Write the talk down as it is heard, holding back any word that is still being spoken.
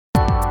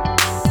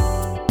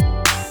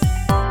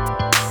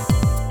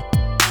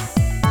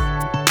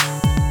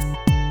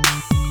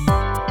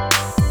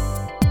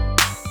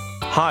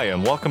Hi,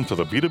 and welcome to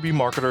the B2B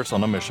Marketers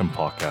on a Mission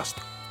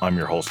podcast. I'm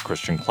your host,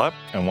 Christian Klepp,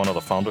 and one of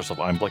the founders of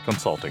Einblick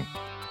Consulting.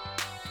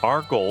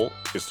 Our goal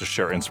is to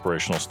share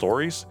inspirational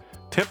stories,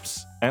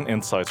 tips, and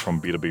insights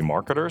from B2B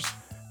marketers,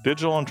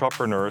 digital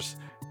entrepreneurs,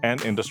 and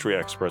industry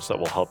experts that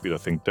will help you to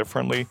think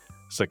differently,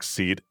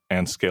 succeed,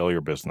 and scale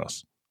your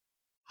business.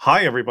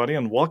 Hi, everybody,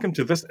 and welcome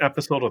to this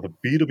episode of the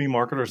B2B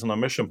Marketers on a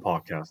Mission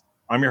podcast.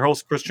 I'm your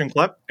host, Christian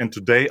Klepp, and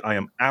today I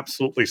am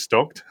absolutely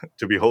stoked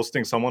to be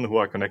hosting someone who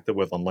I connected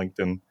with on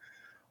LinkedIn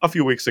a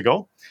few weeks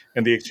ago,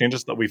 and the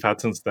exchanges that we've had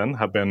since then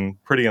have been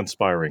pretty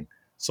inspiring.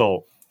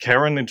 So,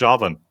 Karen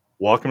Nijavan,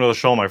 welcome to the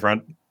show, my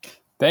friend.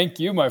 Thank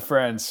you, my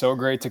friend. So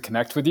great to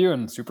connect with you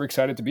and super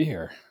excited to be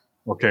here.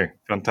 Okay,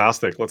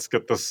 fantastic. Let's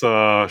get this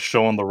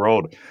show on the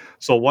road.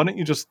 So why don't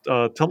you just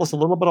tell us a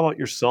little bit about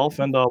yourself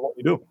and what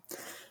you do?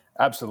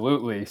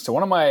 Absolutely. So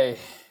one of my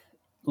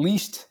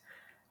least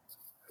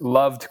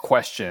loved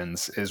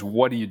questions is,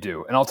 what do you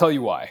do? And I'll tell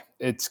you why.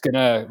 It's going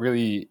to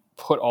really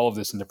put all of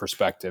this into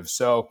perspective.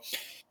 So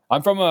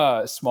I'm from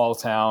a small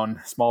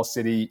town, small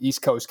city,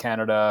 East Coast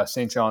Canada,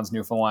 St. John's,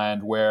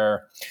 Newfoundland,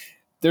 where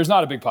there's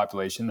not a big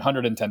population,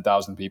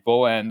 110,000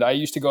 people. And I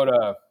used to go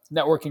to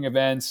networking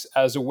events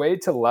as a way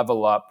to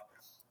level up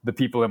the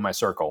people in my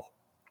circle.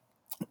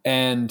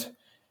 And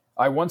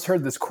I once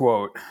heard this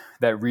quote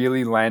that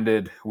really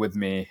landed with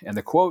me. And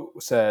the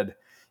quote said,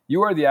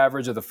 "You are the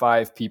average of the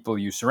 5 people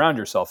you surround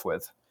yourself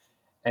with."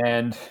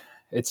 And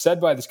it's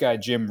said by this guy,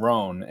 Jim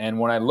Rohn. And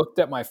when I looked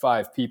at my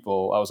 5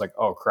 people, I was like,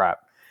 oh, crap.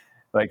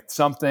 Like,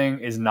 something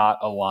is not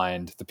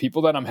aligned. The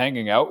people that I'm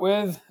hanging out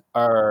with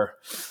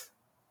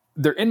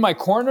they're in my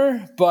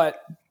corner,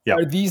 but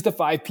Are these the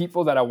 5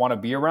 people that I want to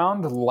be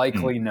around?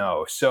 Likely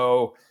no.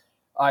 So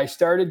I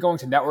started going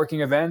to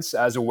networking events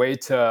as a way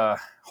to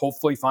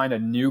hopefully find a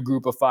new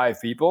group of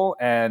 5 people.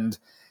 And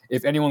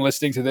if anyone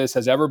listening to this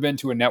has ever been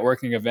to a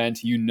networking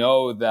event, you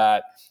know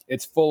that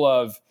it's full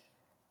of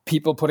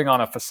people putting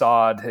on a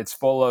facade. It's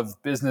full of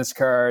business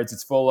cards.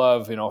 It's full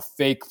of,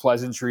 fake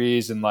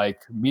pleasantries and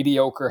like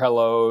mediocre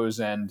hellos.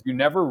 And you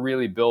never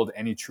really build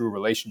any true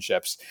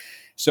relationships.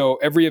 So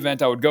every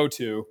event I would go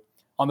to,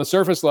 on the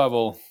surface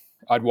level,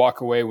 I'd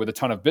walk away with a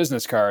ton of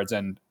business cards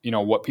and,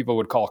 what people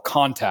would call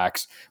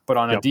contacts. But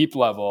on a deep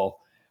level,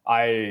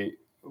 I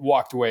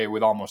walked away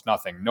with almost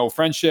nothing. No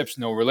friendships,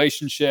 no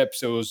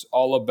relationships. It was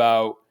all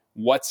about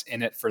what's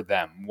in it for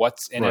them,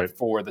 what's in it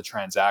for the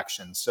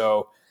transaction.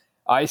 So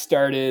I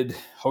started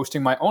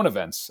hosting my own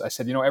events. I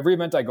said, every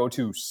event I go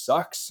to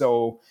sucks.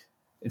 So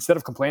instead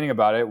of complaining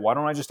about it, why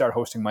don't I just start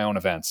hosting my own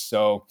events?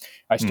 So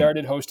I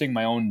started hosting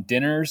my own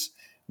dinners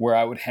where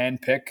I would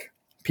handpick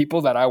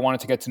people that I wanted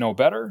to get to know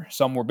better.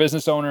 Some were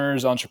business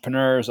owners,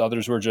 entrepreneurs.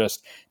 Others were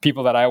just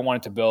people that I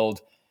wanted to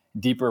build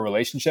deeper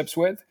relationships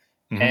with.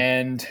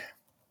 And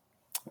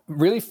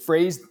really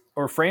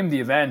frame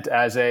the event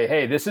as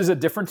hey, this is a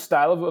different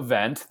style of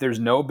event. There's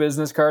no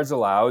business cards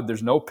allowed.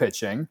 There's no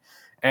pitching.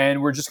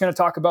 And we're just going to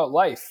talk about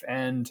life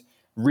and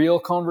real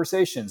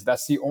conversations.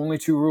 That's the only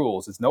 2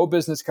 rules. It's no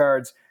business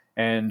cards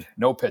and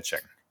no pitching.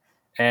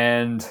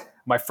 And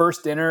my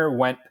first dinner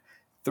went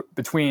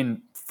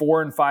between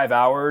 4 and 5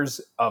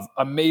 hours of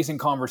amazing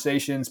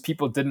conversations.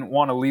 People didn't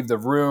want to leave the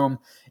room.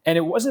 And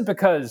it wasn't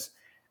because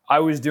I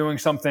was doing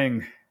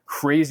something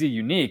crazy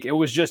unique. It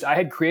was just I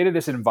had created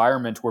this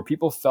environment where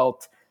people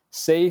felt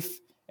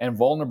safe and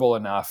vulnerable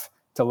enough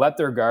to let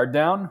their guard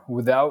down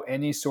without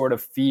any sort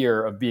of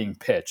fear of being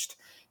pitched.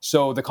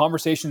 So the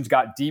conversations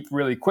got deep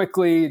really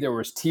quickly. There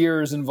was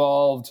tears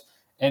involved.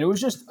 And it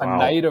was just a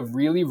night of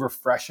really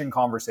refreshing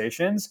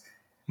conversations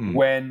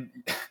when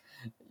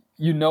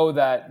you know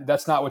that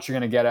that's not what you're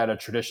going to get at a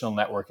traditional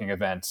networking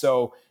event.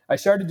 So I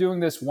started doing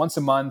this once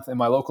a month in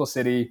my local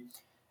city.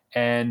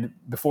 And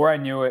before I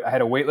knew it, I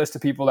had a wait list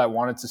of people that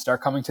wanted to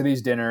start coming to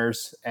these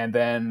dinners. And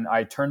then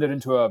I turned it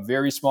into a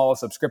very small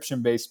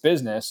subscription-based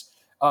business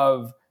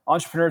of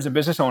entrepreneurs and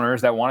business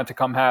owners that wanted to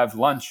come have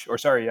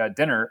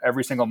dinner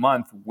every single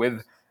month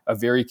with a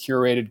very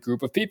curated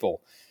group of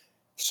people.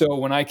 So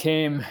when I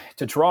came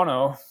to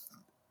Toronto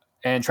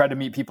and tried to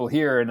meet people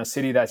here in a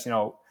city that's,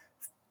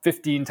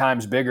 15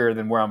 times bigger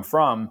than where I'm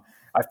from,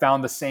 I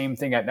found the same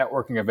thing at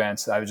networking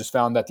events. I just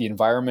found that the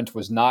environment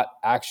was not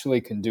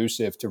actually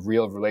conducive to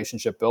real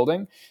relationship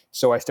building.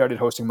 So I started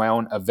hosting my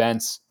own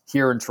events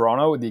here in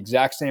Toronto the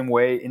exact same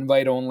way,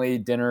 invite-only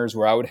dinners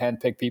where I would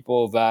handpick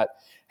people that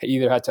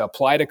either had to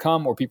apply to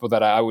come or people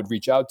that I would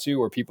reach out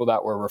to or people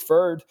that were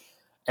referred.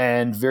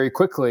 And very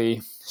quickly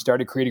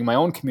started creating my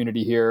own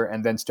community here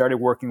and then started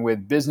working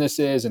with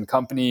businesses and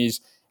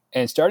companies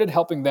and started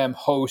helping them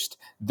host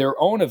their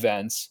own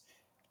events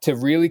to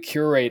really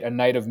curate a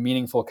night of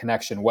meaningful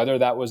connection, whether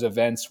that was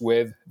events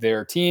with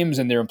their teams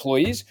and their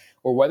employees,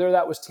 or whether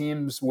that was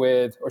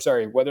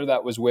whether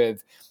that was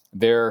with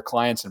their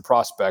clients and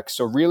prospects.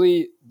 So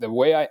really, the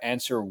way I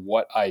answer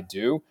what I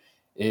do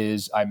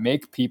is I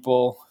make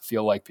people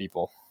feel like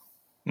people.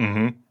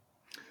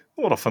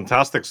 What a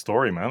fantastic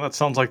story, man. That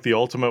sounds like the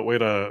ultimate way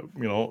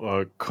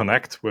to,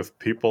 connect with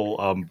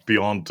people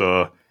beyond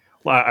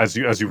as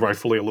you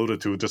rightfully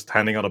alluded to, just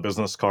handing out a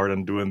business card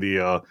and doing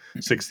the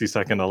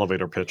 60-second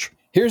elevator pitch.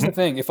 Here's the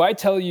thing. If I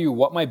tell you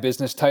what my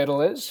business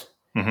title is,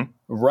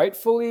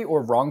 rightfully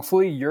or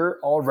wrongfully, you're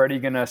already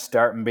going to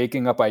start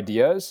making up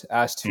ideas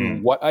as to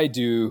what I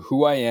do,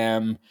 who I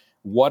am,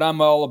 what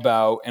I'm all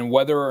about, and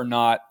whether or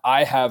not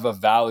I have a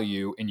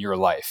value in your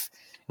life.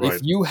 Right.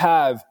 If you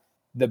have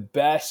the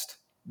best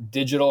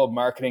digital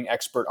marketing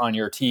expert on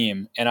your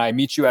team and I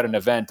meet you at an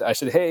event, I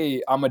said,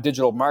 hey, I'm a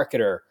digital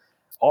marketer.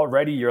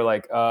 Already you're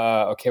like,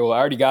 okay, well, I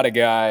already got a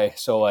guy.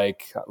 So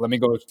like, let me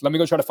go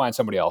try to find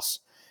somebody else.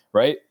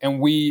 Right.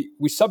 And we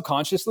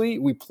subconsciously,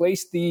 we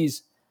place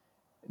these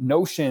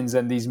notions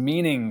and these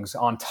meanings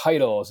on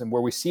titles, and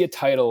where we see a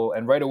title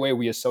and right away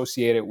we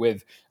associate it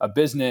with a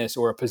business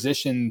or a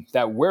position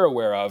that we're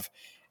aware of.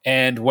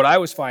 And what I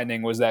was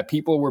finding was that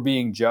people were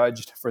being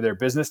judged for their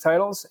business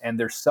titles, and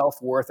their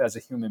self-worth as a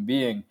human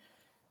being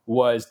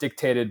was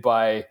dictated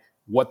by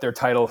what their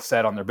title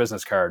said on their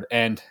business card.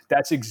 And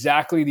that's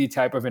exactly the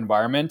type of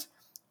environment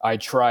I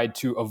tried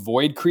to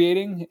avoid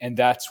creating. And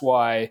that's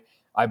why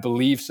I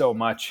believe so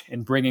much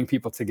in bringing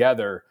people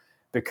together,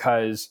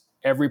 because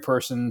every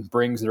person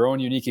brings their own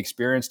unique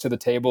experience to the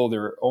table,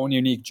 their own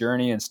unique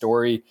journey and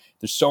story.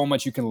 There's so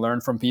much you can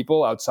learn from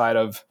people outside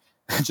of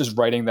just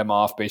writing them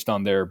off based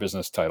on their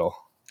business title.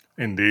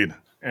 Indeed.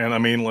 And I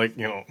mean,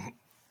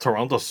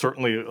 Toronto's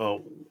certainly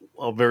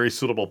a very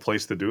suitable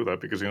place to do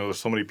that, because, there's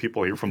so many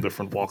people here from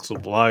different walks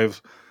of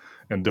life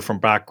and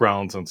different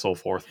backgrounds and so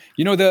forth.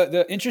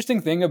 The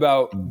interesting thing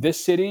about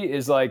this city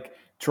is like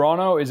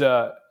Toronto is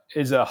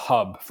a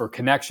hub for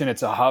connection.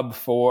 It's a hub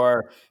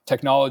for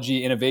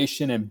technology,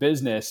 innovation, and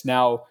business.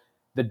 Now,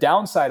 the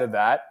downside of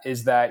that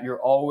is that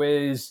you're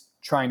always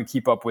trying to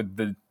keep up with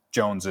the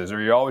Joneses, or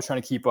you're always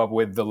trying to keep up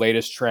with the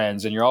latest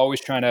trends, and you're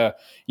always trying to,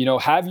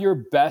 have your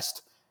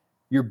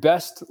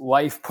best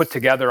life put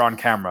together on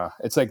camera.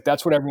 It's like,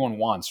 that's what everyone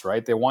wants,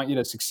 right? They want you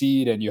to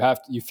succeed, and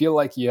you feel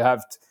like you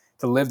have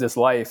to live this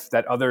life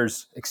that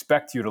others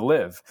expect you to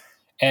live.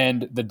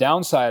 And the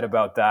downside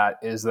about that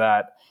is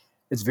that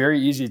it's very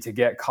easy to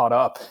get caught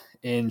up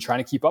in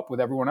trying to keep up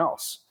with everyone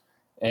else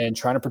and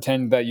trying to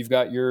pretend that you've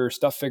got your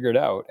stuff figured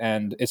out.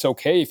 And it's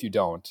okay if you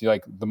don't.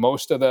 Like, the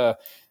most of the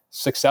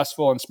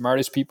successful and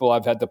smartest people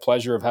I've had the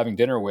pleasure of having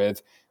dinner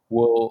with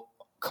will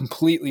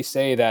completely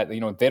say that, they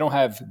don't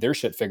have their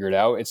shit figured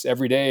out. It's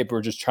every day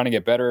we're just trying to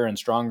get better and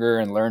stronger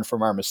and learn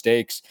from our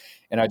mistakes.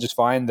 And I just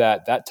find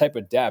that type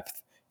of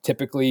depth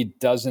typically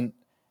doesn't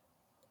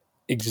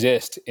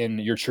exist in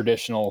your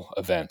traditional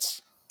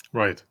events.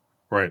 Right.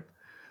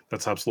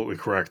 That's absolutely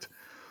correct.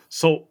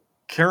 So,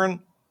 Karen,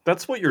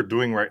 that's what you're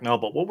doing right now,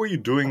 but what were you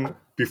doing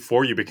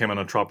before you became an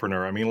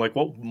entrepreneur? I mean,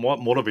 what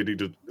motivated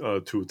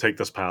you to take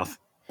this path?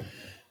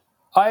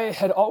 I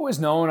had always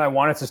known I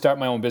wanted to start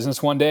my own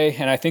business one day,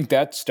 and I think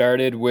that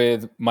started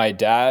with my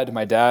dad.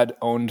 My dad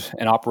owned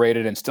and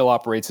operated and still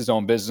operates his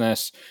own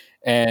business.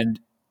 And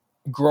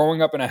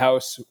growing up in a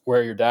house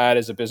where your dad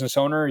is a business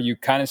owner, you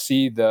kind of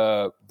see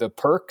the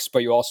perks, but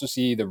you also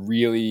see the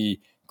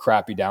really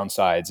crappy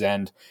downsides.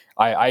 And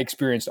I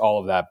experienced all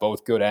of that,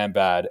 both good and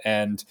bad.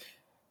 And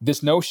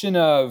this notion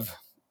of,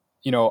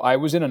 I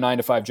was in a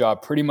 9-to-5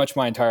 job pretty much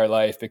my entire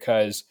life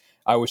because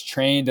I was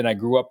trained and I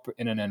grew up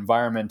in an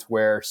environment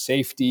where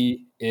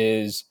safety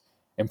is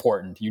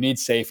important. You need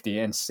safety,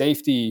 and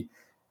safety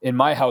in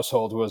my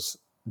household was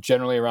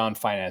generally around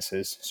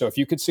finances. So if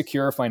you could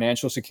secure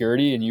financial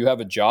security and you have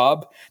a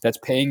job that's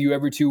paying you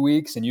every 2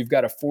 weeks and you've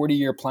got a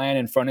 40-year plan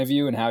in front of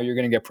you and how you're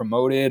going to get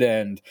promoted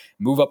and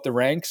move up the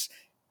ranks,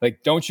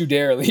 like, don't you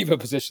dare leave a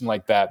position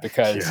like that,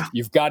 because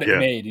you've got it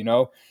made,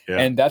 Yeah.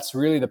 And that's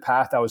really the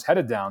path I was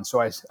headed down.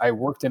 So I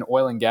worked in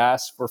oil and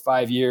gas for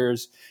 5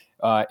 years,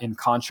 in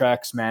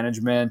contracts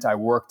management. I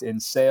worked in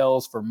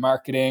sales for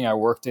marketing. I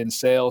worked in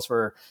sales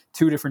for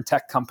 2 different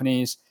tech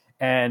companies.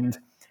 And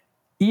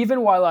even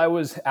while I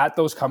was at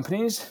those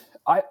companies,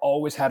 I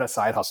always had a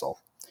side hustle.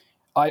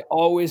 I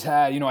always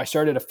had, I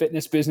started a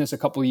fitness business a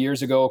couple of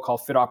years ago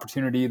called Fit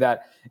Opportunity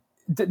that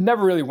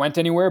never really went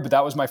anywhere, but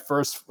that was my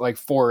first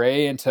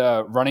foray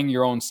into running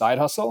your own side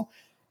hustle.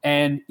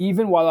 And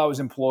even while I was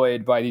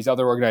employed by these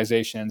other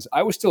organizations,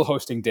 I was still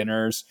hosting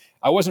dinners.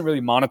 I wasn't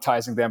really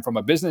monetizing them from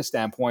a business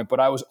standpoint, but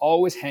I was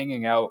always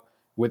hanging out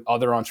with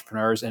other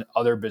entrepreneurs and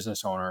other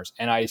business owners.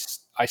 And I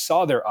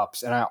saw their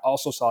ups and I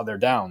also saw their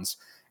downs.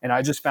 And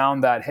I just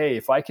found that, hey,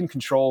 if I can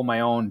control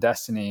my own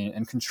destiny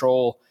and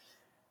control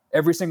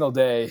every single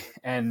day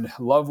and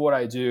love what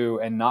I do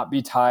and not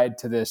be tied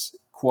to this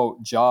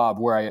quote job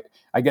where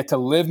I get to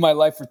live my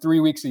life for 3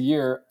 weeks a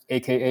year,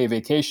 AKA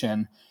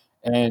vacation,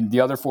 and the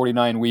other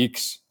 49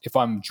 weeks, if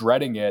I'm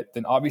dreading it,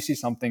 then obviously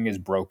something is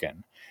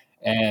broken.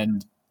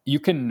 And you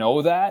can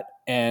know that.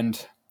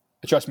 And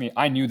trust me,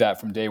 I knew that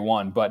from day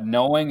one, but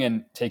knowing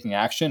and taking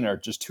action are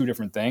just 2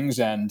 different things.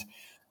 And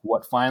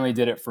what finally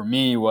did it for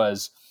me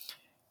was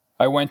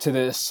I went to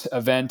this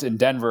event in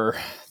Denver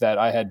that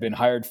I had been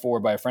hired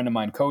for by a friend of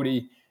mine,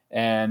 Cody,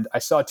 and I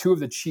saw 2 of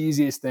the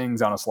cheesiest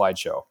things on a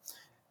slideshow.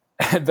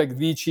 Like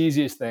the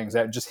cheesiest things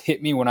that just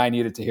hit me when I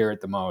needed to hear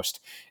it the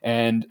most.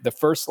 And the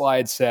first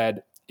slide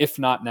said, if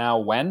not now,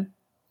 when?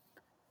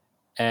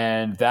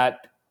 And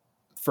that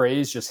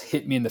phrase just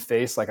hit me in the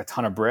face like a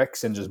ton of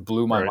bricks and just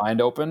blew my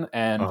mind open.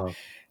 And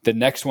the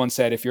next one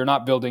said, if you're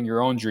not building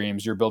your own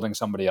dreams, you're building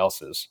somebody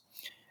else's.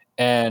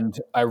 And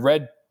I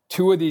read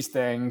two of these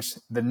things.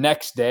 The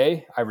next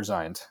day, I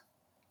resigned.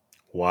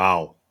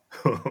 Wow.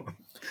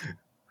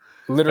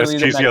 Literally,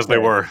 as cheesy as they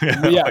were.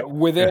 Yeah,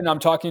 I'm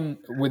talking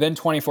within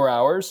 24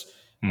 hours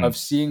of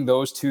seeing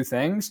those two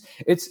things.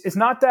 It's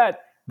not that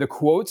the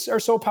quotes are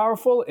so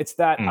powerful. It's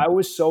that I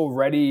was so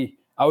ready.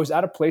 I was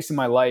at a place in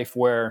my life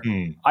where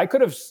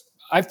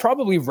I've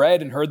probably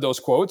read and heard those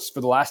quotes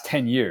for the last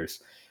 10 years.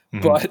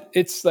 But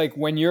it's like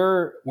when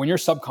you're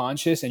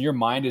subconscious and your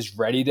mind is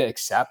ready to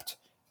accept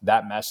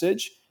that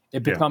message,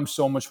 it becomes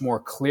so much more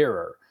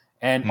clearer.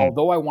 And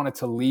although I wanted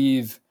to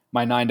leave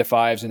my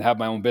 9-to-5s and have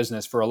my own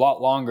business for a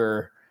lot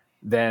longer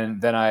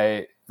than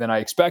I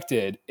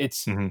expected,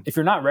 it's if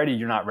you're not ready,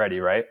 you're not ready,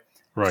 right?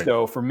 Right.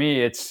 So for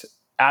me, it's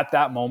at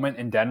that moment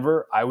in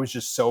Denver, I was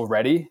just so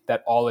ready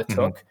that all it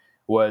took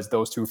was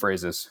those two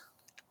phrases.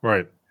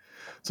 Right.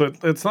 So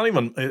it's not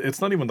even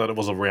that it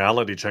was a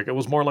reality check. It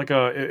was more like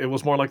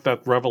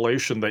that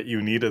revelation that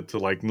you needed to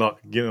like not,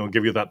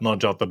 give you that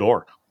nudge out the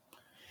door.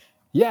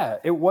 Yeah,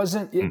 it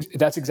wasn't.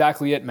 That's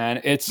exactly it,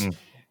 man. It's,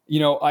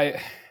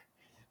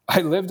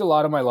 I lived a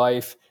lot of my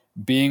life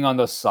being on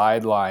the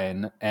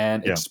sideline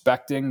and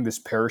expecting this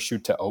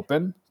parachute to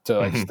open,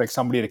 to expect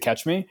somebody to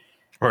catch me.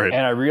 Right.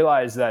 And I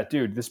realized that,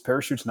 dude, this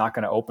parachute's not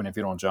going to open if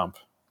you don't jump.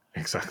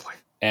 Exactly.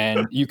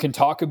 And you can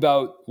talk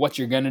about what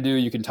you're going to do.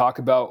 You can talk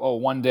about,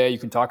 one day, you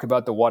can talk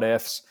about the what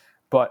ifs.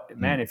 But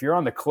man, if you're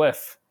on the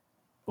cliff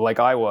like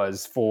I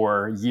was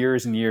for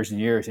years and years and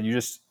years, and you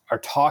just are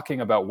talking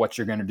about what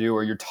you're going to do,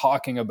 or you're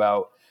talking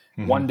about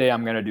one day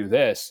I'm going to do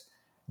this,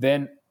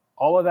 then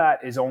all of that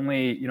is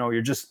only,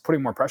 you're just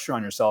putting more pressure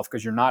on yourself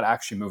because you're not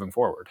actually moving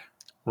forward.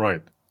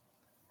 Right.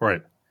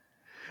 Right.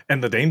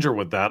 And the danger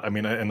with that, I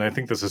mean, and I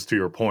think this is to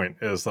your point,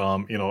 is,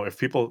 if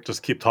people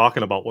just keep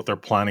talking about what they're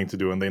planning to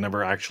do and they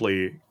never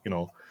actually,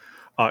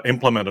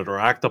 implement it or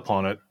act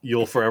upon it,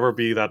 you'll forever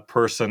be that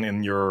person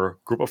in your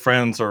group of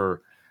friends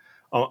or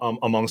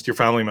amongst your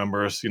family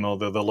members. They'll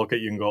look at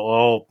you and go,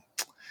 oh,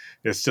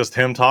 it's just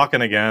him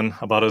talking again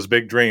about his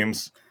big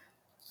dreams.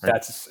 Right?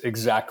 That's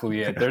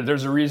exactly it.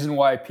 There's a reason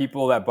why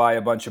people that buy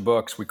a bunch of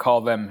books, we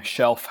call them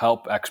shelf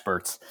help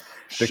experts.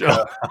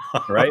 Because,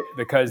 right?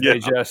 Because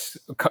they'll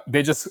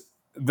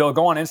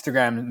go on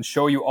Instagram and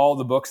show you all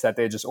the books that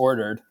they just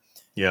ordered.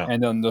 Yeah.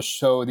 And then they'll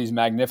show these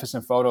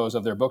magnificent photos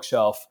of their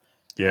bookshelf.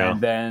 Yeah. And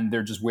then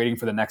they're just waiting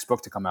for the next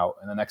book to come out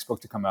and the next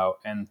book to come out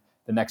and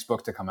the next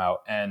book to come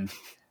out. And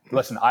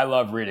listen, I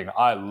love reading.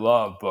 I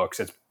love books.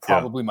 It's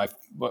probably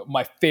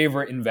my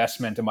favorite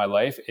investment in my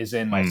life is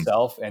in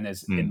myself and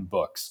is in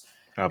books.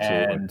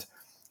 Absolutely. And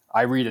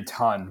I read a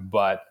ton,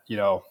 but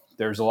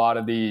there's a lot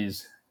of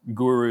these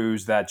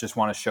gurus that just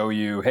want to show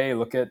you, hey,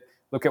 look at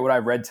what I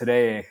read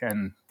today,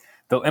 and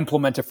they'll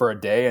implement it for a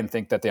day and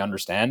think that they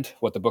understand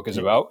what the book is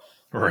about.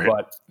 Right.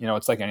 But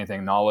it's like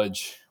anything,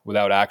 knowledge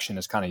without action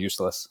is kind of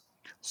useless.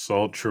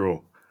 So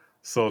true.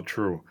 So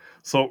true.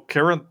 So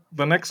Karen,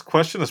 the next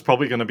question is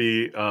probably going to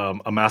be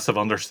a massive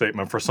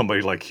understatement for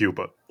somebody like you,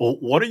 but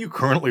what are you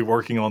currently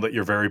working on that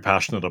you're very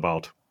passionate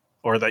about,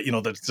 or that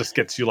that just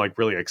gets you like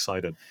really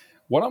excited?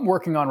 What I'm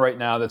working on right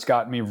now that's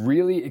got me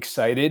really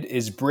excited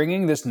is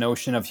bringing this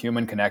notion of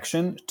human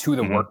connection to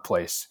the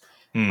workplace.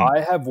 I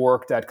have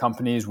worked at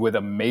companies with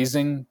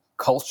amazing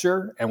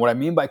culture. And what I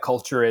mean by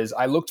culture is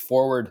I looked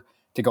forward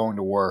to going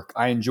to work.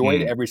 I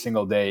enjoyed every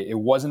single day. It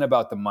wasn't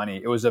about the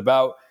money. It was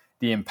about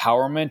the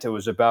empowerment. It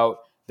was about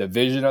the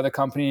vision of the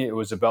company. It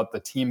was about the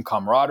team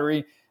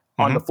camaraderie.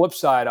 On the flip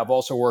side, I've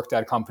also worked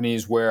at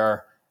companies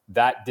where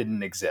that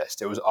didn't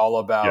exist. It was all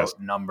about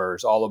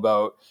numbers, all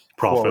about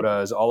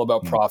quotas, all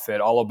about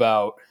profit, all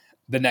about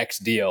the next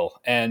deal.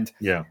 And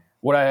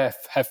what I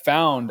have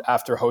found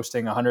after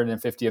hosting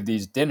 150 of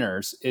these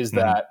dinners is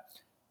that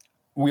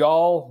we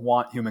all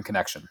want human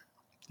connection.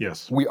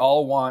 Yes. We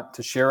all want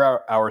to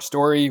share our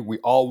story. We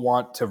all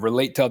want to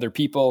relate to other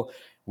people.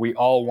 We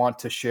all want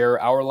to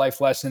share our life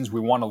lessons. We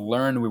want to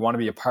learn. We want to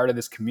be a part of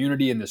this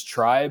community and this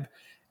tribe.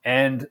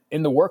 And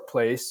in the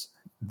workplace,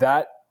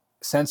 that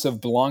sense of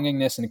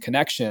belongingness and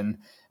connection,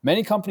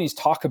 many companies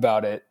talk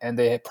about it, and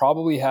they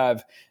probably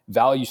have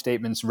value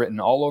statements written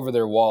all over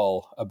their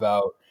wall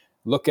about,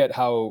 look at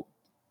how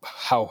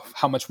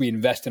much we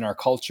invest in our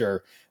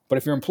culture. But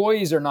if your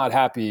employees are not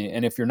happy,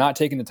 and if you're not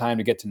taking the time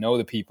to get to know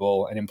the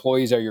people, and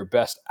employees are your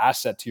best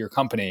asset to your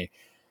company,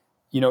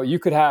 you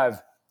could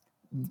have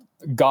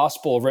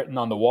gospel written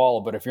on the wall,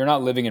 but if you're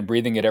not living and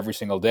breathing it every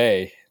single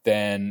day,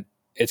 then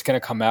it's going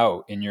to come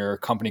out in your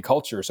company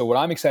culture. So what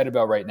I'm excited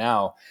about right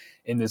now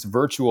in this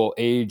virtual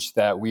age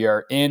that we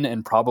are in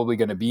and probably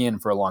going to be in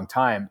for a long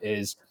time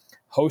is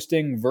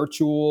hosting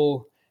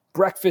virtual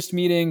breakfast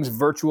meetings,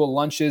 virtual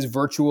lunches,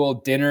 virtual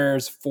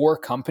dinners for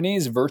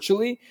companies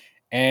virtually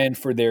and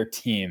for their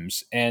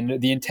teams.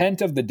 And the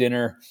intent of the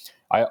dinner,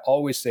 I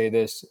always say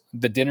this,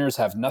 the dinners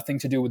have nothing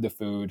to do with the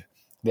food.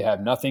 They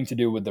have nothing to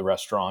do with the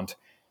restaurant.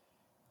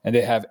 and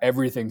they have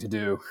everything to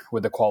do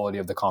with the quality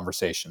of the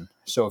conversation.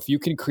 So if you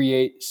can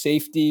create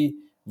safety,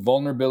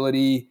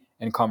 vulnerability,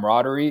 and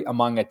camaraderie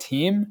among a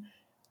team,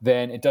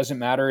 then it doesn't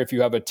matter if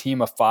you have a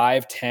team of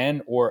 5,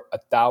 10, or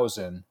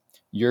 1,000.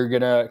 You're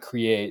going to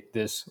create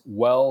this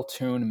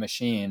well-tuned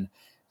machine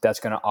that's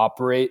going to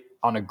operate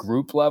on a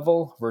group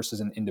level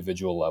versus an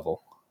individual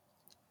level.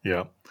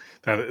 Yeah,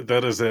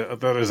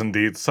 that is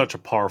indeed such a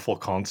powerful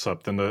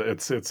concept, and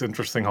it's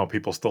interesting how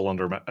people still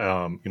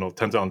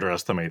tend to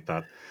underestimate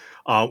that.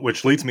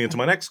 Which leads me into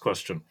my next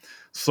question.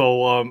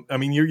 So, I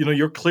mean,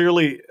 you're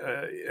clearly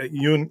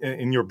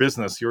in your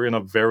business, you're in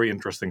a very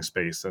interesting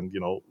space, and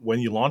when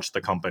you launched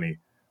the company,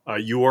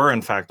 you are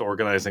in fact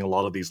organizing a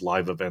lot of these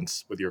live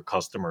events with your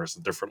customers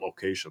in different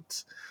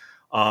locations,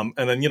 and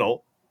then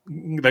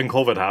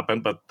COVID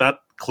happened, but that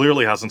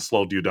clearly hasn't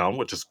slowed you down,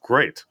 which is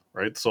great,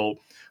 right? So,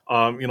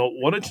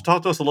 why don't you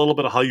talk to us a little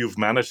bit of how you've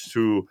managed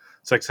to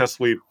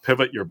successfully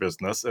pivot your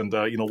business, and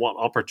what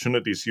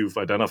opportunities you've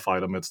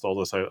identified amidst all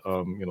this,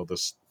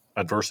 this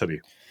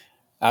adversity.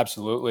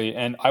 Absolutely.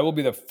 And I will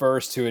be the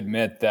first to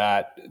admit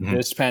that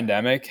this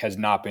pandemic has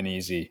not been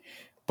easy,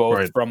 both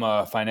Right. from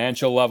a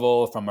financial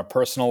level, from a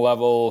personal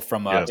level,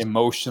 from an Yes.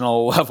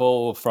 emotional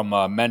level, from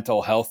a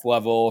mental health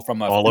level,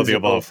 from a All of the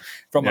above.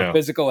 a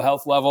physical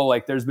health level.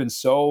 Like there's been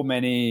so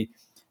many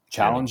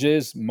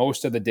challenges.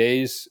 Most of the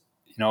days,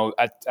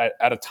 at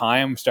a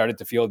time started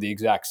to feel the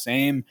exact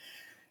same.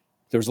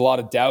 There's a lot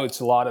of doubts,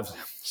 a lot of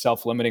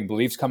self-limiting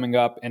beliefs coming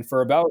up. And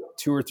for about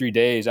 2 or 3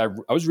 days, I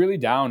was really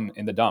down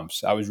in the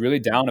dumps. I was really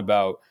down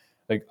about,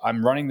 like,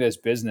 I'm running this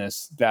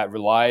business that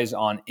relies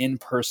on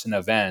in-person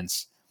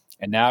events.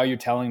 And now you're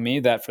telling me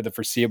that for the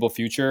foreseeable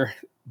future,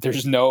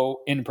 there's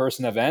no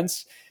in-person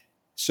events.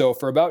 So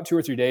for about 2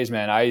 or 3 days,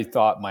 man, I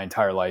thought my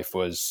entire life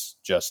was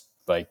just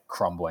like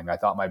crumbling. I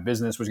thought my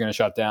business was going to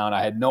shut down.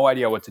 I had no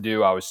idea what to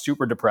do. I was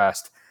super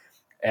depressed.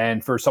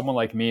 And for someone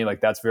like me, like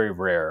that's very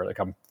rare. Like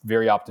I'm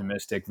very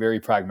optimistic, very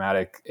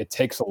pragmatic. It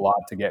takes a lot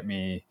to get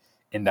me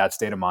in that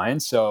state of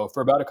mind. So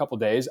for about a couple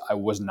of days, I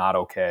was not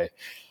okay.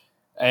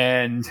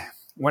 And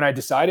when I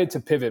decided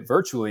to pivot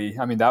virtually,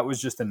 I mean, that was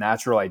just a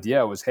natural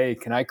idea was, hey,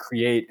 can I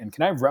create and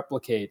can I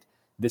replicate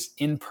this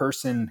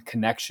in-person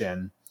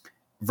connection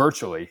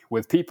virtually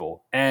with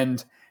people?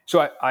 And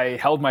so I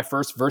held my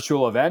first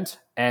virtual event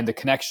and the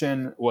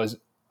connection was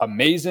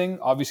amazing.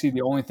 Obviously,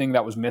 the only thing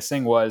that was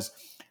missing was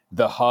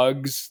the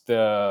hugs,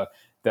 the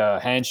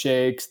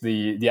handshakes,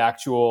 the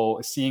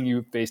actual seeing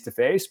you face to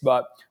face.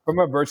 But from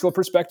a virtual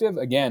perspective,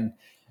 again,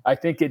 I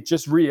think it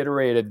just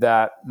reiterated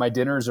that my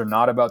dinners are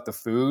not about the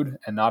food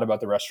and not about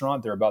the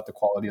restaurant. They're about the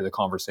quality of the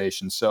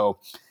conversation. So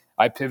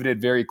I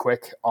pivoted very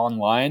quick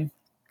online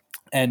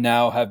and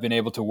now have been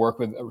able to work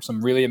with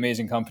some really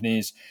amazing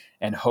companies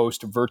and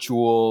host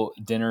virtual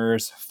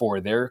dinners for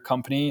their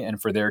company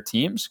and for their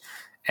teams.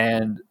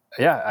 And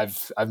yeah,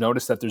 I've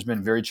noticed that there's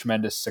been very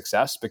tremendous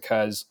success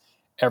because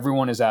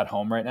everyone is at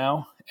home right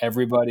now.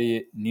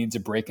 Everybody needs a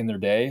break in their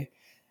day.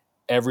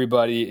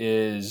 Everybody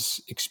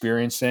is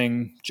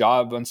experiencing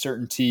job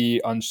uncertainty,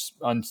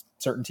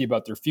 uncertainty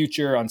about their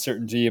future,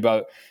 uncertainty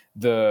about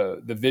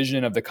the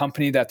vision of the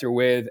company that they're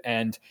with.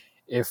 And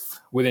if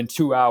within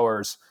 2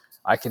 hours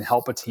I can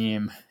help a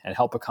team and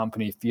help a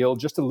company feel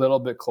just a little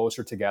bit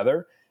closer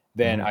together,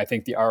 then I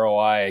think the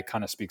ROI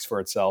kind of speaks for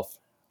itself.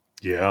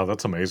 Yeah,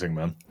 that's amazing,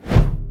 man.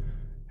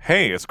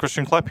 Hey, it's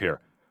Christian Klepp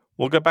here.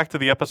 We'll get back to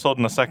the episode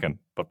in a second,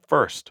 but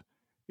first,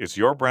 is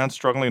your brand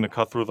struggling to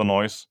cut through the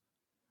noise?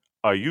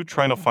 Are you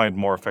trying to find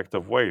more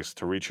effective ways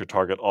to reach your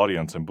target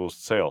audience and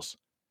boost sales?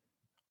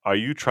 Are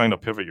you trying to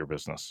pivot your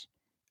business?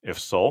 If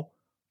so,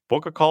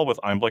 book a call with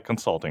Einblick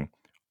Consulting.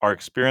 Our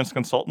experienced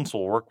consultants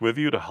will work with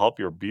you to help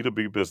your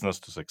B2B business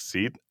to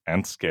succeed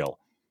and scale.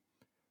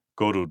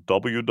 Go to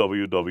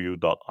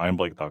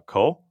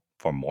www.einblick.co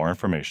for more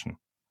information.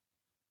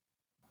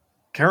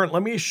 Karen,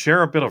 let me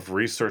share a bit of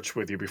research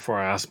with you before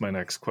I ask my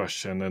next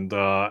question, and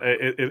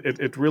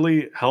it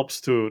really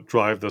helps to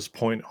drive this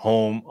point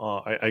home.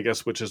 I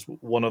guess, which is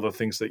one of the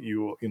things that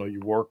you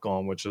work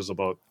on, which is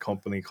about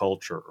company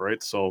culture,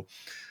 right? So,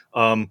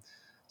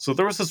 so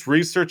there was this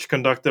research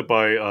conducted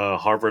by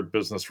Harvard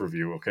Business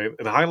Review. Okay,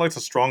 it highlights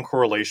a strong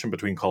correlation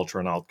between culture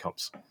and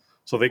outcomes.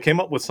 So they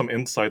came up with some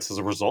insights as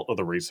a result of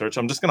the research.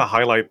 I'm just going to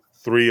highlight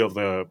three of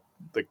the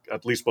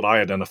at least what I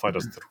identified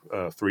as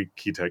three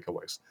key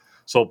takeaways.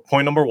 So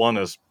point number one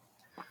is,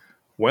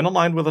 when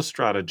aligned with a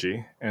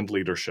strategy and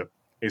leadership,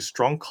 a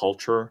strong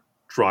culture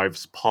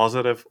drives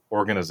positive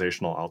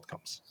organizational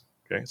outcomes.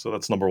 Okay, so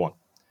that's number one.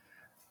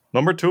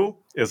 Number two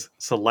is,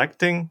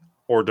 selecting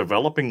or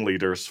developing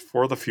leaders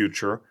for the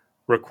future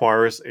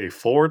requires a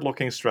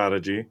forward-looking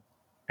strategy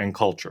and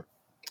culture.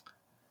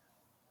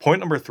 Point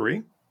number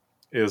three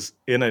is,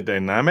 in a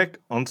dynamic,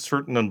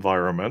 uncertain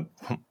environment,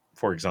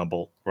 for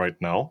example, right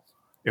now,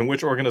 in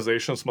which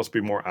organizations must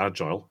be more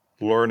agile,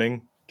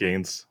 learning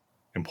gains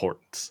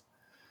importance.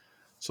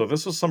 So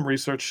this was some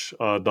research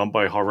done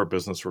by Harvard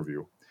Business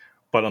Review.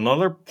 But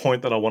another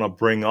point that I want to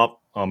bring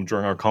up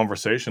during our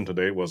conversation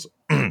today was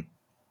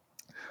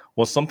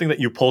was something that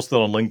you posted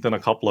on LinkedIn a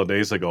couple of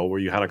days ago, where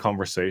you had a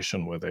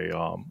conversation with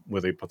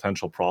a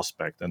potential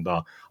prospect, and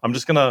I'm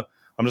just gonna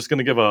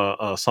give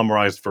a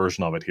summarized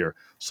version of it here.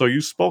 So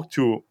you spoke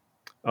to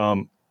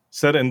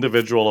said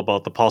individual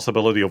about the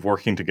possibility of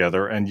working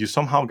together, and you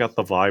somehow got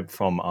the vibe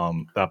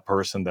from that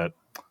person that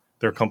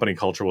their company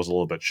culture was a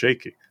little bit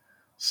shaky.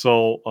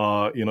 So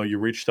you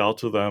reached out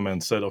to them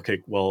and said,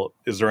 okay, well,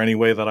 is there any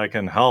way that I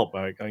can help?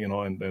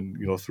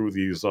 And through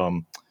these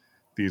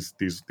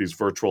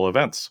virtual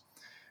events.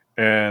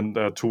 And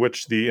to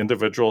which the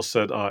individual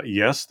said,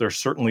 "Yes, there's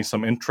certainly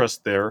some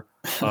interest there.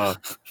 Uh,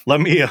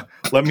 let me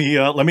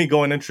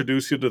go and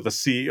introduce you to the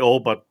CEO,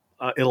 but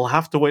it'll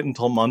have to wait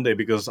until Monday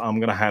because I'm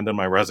going to hand in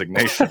my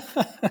resignation."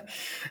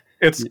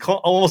 It's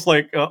almost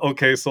like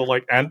okay, so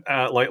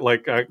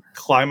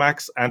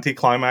climax,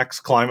 anticlimax,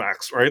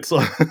 climax, right?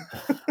 So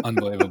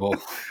Unbelievable.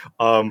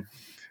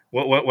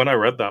 when I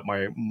read that,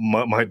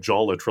 my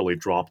jaw literally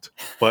dropped.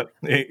 But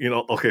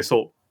okay,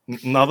 so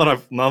now that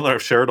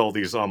I've shared all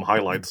these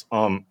highlights,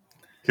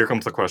 here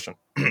comes the question.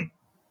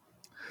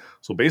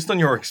 So, based on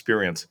your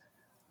experience,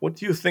 what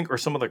do you think are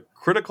some of the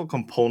critical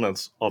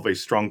components of a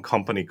strong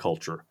company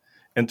culture?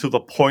 And to the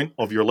point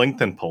of your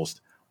LinkedIn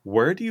post,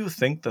 where do you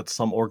think that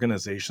some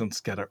organizations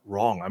get it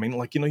wrong? I mean,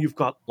 you've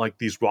got like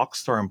these rock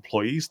star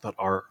employees that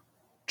are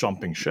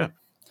jumping ship.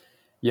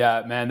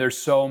 Yeah, man, there's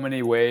so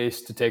many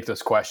ways to take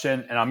this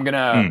question. And I'm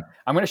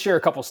gonna share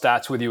a couple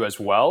stats with you as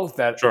well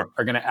that Sure.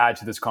 are gonna add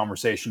to this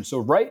conversation. So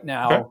right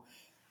now, Okay.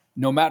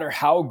 no matter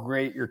how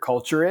great your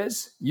culture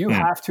is, you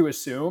have to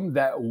assume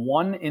that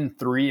 1 in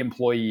 3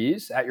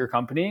 employees at your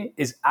company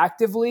is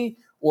actively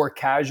or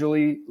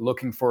casually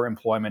looking for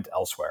employment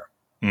elsewhere.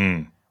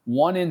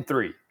 1 in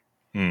 3.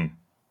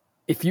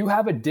 If you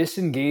have a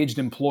disengaged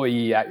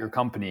employee at your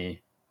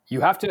company,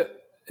 you have to,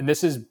 and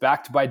this is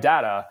backed by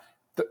data,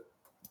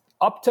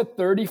 up to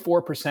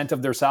 34%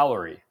 of their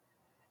salary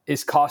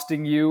is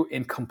costing you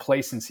in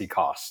complacency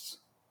costs,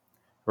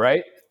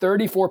 right?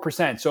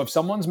 34%. So if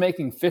someone's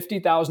making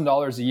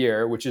 $50,000 a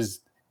year, which is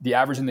the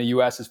average in the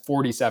US is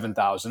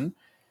 $47,000,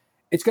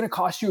 it's going to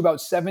cost you about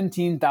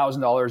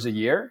 $17,000 a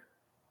year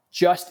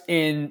just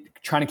in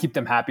trying to keep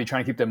them happy,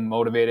 trying to keep them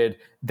motivated.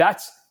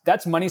 That's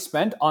money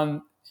spent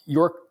on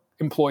your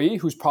employee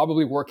who's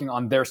probably working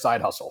on their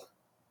side hustle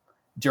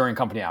during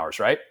company hours,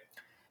 right?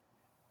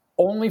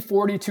 Only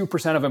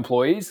 42% of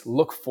employees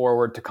look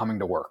forward to coming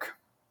to work.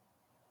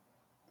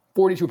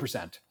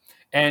 42%.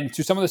 And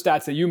to some of the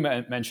stats that you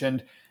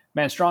mentioned,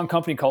 man, strong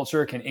company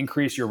culture can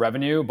increase your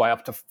revenue by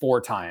up to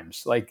 4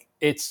 times. Like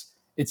it's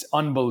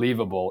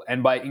unbelievable.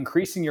 And by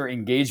increasing your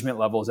engagement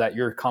levels at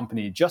your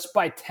company just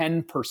by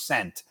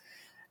 10%,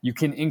 you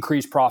can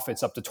increase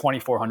profits up to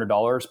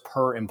 $2,400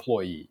 per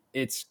employee.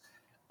 It's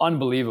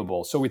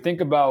unbelievable. So we think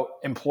about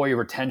employee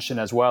retention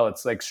as well.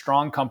 It's like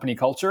strong company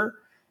culture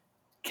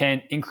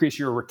can increase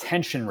your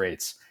retention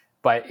rates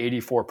by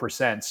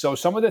 84%. So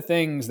some of the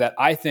things that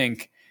I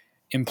think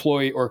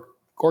employee or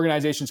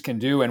organizations can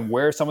do and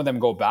where some of them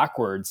go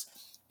backwards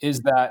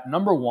is that,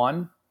 number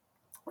one,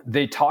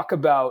 they talk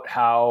about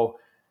how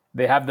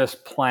they have this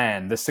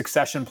plan, this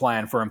succession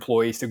plan for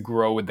employees to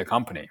grow with the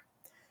company.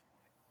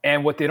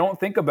 And what they don't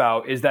think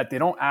about is that they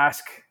don't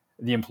ask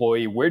the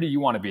employee, where do you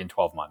want to be in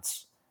 12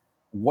 months?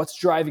 What's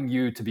driving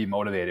you to be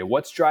motivated?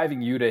 What's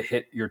driving you to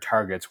hit your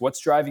targets? What's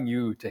driving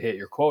you to hit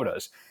your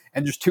quotas?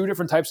 And there's 2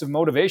 different types of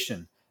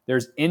motivation.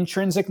 There's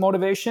intrinsic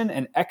motivation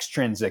and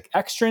extrinsic.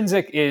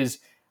 Extrinsic is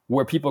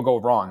where people go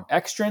wrong.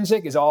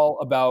 Extrinsic is all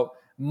about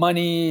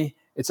money.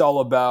 It's all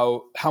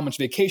about how much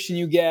vacation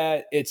you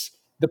get. It's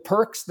the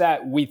perks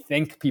that we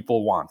think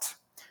people want,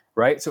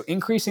 right? So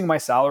increasing my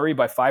salary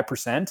by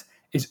 5%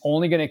 is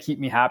only going to keep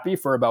me happy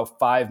for about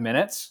 5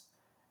 minutes.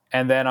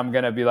 And then I'm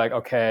going to be like,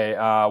 okay,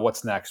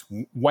 what's next?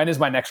 When is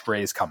my next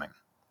raise coming?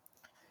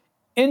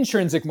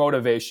 Intrinsic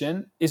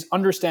motivation is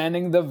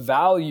understanding the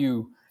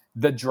value,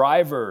 the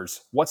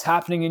drivers, what's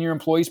happening in your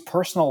employee's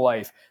personal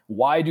life.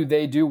 Why do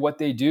they do what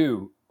they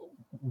do?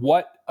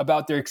 What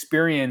about their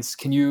experience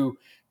can you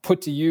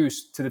put to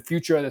use to the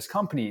future of this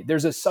company?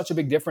 There's such a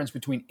big difference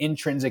between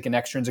intrinsic and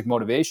extrinsic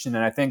motivation.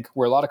 And I think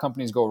where a lot of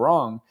companies go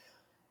wrong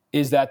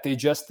is that they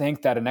just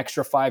think that an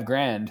extra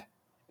 $5,000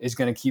 is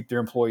going to keep their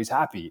employees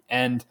happy.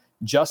 And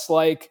just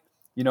like,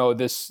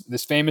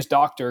 this famous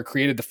doctor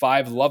created the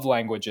 5 love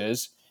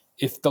languages,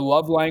 if the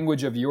love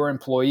language of your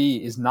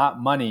employee is not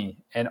money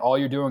and all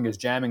you're doing is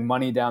jamming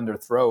money down their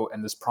throat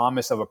and this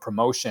promise of a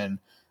promotion,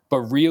 but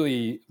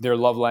really their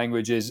love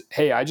language is,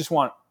 hey, I just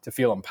want to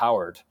feel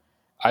empowered.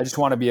 I just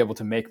want to be able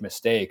to make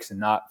mistakes and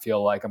not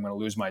feel like I'm going to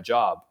lose my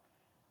job,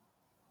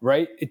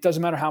 right? It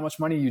doesn't matter how much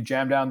money you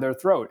jam down their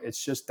throat.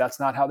 It's just that's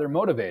not how they're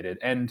motivated.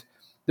 And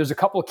there's a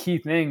couple of key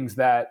things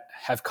that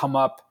have come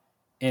up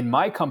in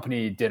my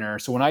company dinner.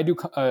 So when I do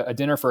a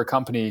dinner for a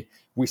company,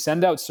 we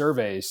send out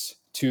surveys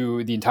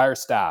to the entire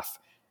staff.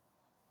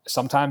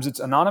 Sometimes it's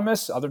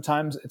anonymous, other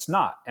times it's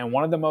not. And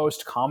one of the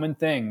most common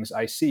things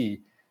I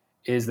see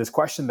is this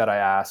question that I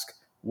ask: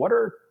 what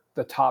are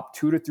the top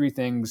 2 to 3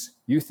 things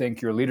you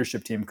think your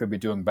leadership team could be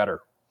doing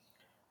better?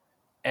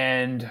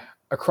 And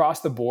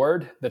across the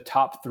board, the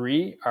top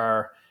 3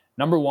 are: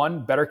 number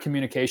 1, better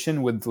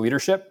communication with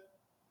leadership.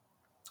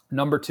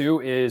 Number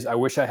 2 is I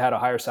wish I had a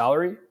higher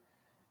salary.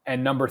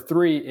 And number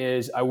 3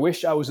 is I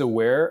wish I was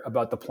aware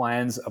about the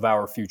plans of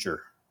our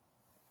future.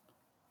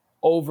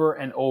 Over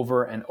and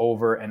over and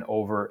over and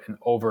over and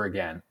over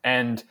again.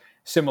 And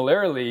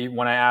similarly,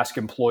 when I ask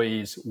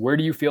employees, where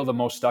do you feel the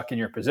most stuck in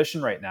your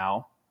position right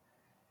now?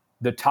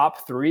 The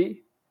top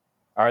 3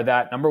 are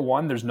that: number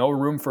 1, there's no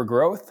room for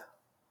growth.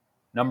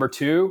 Number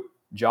 2,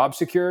 job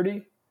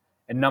security.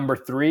 And number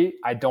 3,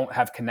 I don't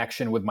have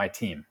connection with my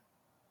team.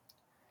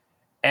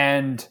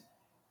 And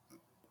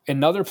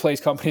another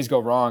place companies go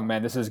wrong,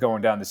 man, this is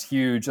going down this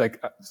huge,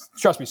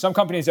 trust me, some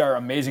companies are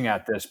amazing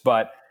at this,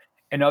 but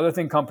another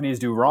thing companies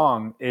do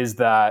wrong is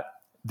that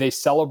they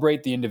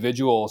celebrate the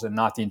individuals and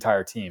not the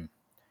entire team,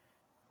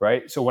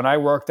 right? So when I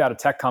worked at a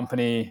tech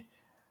company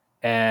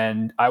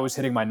and I was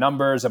hitting my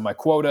numbers and my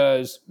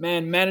quotas,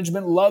 man,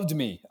 management loved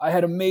me. I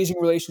had amazing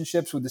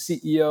relationships with the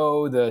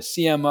CEO, the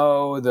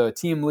CMO, the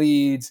team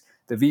leads,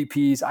 the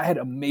VPs. I had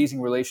amazing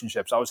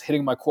relationships. I was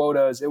hitting my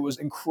quotas. It was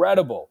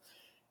incredible.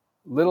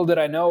 Little did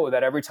I know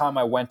that every time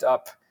I went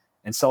up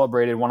and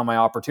celebrated one of my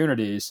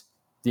opportunities,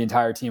 the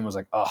entire team was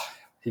like, oh,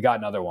 he got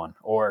another one,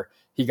 or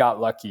he got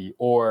lucky,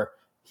 or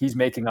he's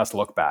making us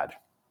look bad.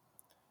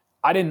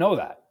 I didn't know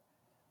that.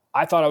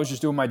 I thought I was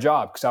just doing my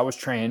job because I was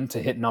trained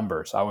to hit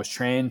numbers. I was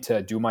trained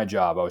to do my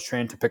job. I was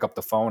trained to pick up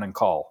the phone and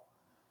call.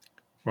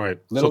 Right.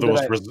 So there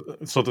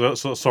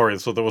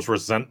was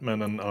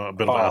resentment and a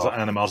bit of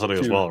animosity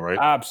as well, right?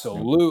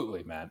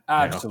 Absolutely, man.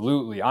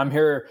 Absolutely. Yeah. I'm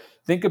here.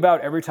 Think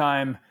about every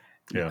time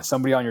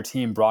somebody on your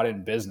team brought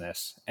in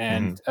business,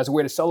 and as a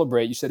way to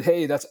celebrate, you said,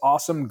 hey, that's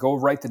awesome. Go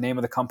write the name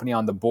of the company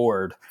on the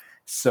board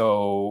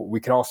so we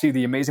can all see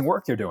the amazing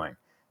work you're doing.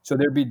 So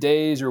there'd be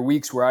days or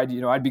weeks where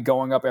I'd be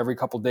going up every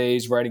couple of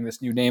days, writing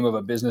this new name of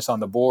a business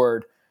on the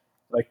board,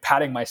 like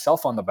patting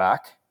myself on the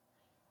back.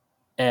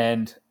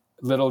 And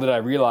little did I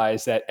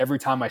realize that every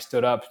time I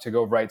stood up to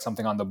go write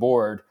something on the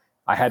board,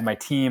 I had my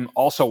team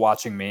also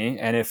watching me.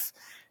 And if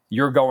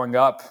you're going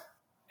up,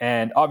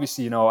 and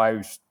obviously,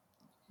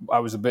 I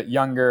was a bit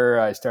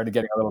younger, I started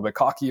getting a little bit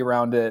cocky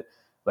around it,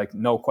 like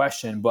no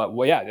question. But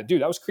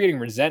dude, I was creating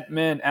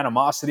resentment,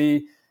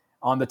 animosity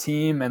on the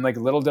team. And like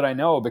little did I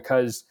know,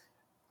 because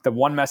the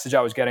one message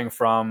I was getting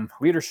from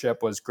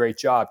leadership was, great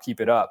job,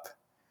 keep it up.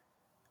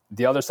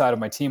 The other side of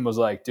my team was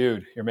like,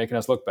 dude, you're making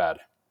us look bad.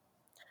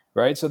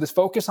 Right? So this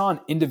focus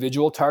on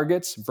individual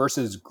targets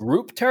versus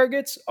group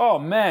targets. Oh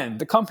man,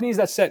 the companies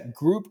that set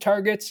group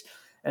targets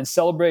and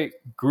celebrate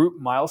group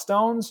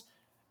milestones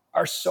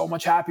are so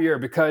much happier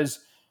because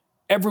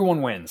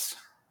everyone wins.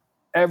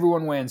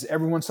 Everyone wins.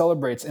 Everyone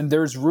celebrates. And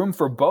there's room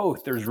for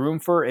both. There's room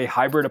for a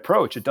hybrid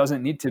approach. It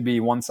doesn't need to be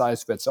one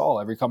size fits all.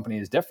 Every company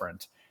is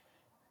different.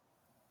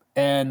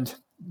 And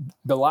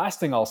the last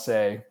thing I'll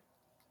say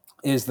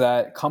is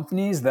that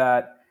companies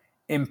that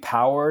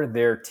empower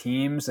their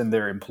teams and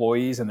their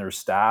employees and their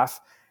staff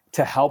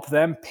to help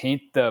them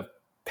paint the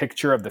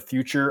picture of the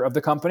future of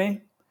the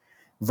company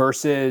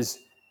versus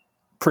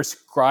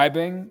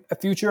prescribing a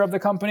future of the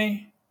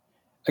company.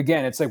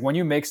 Again, it's like when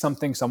you make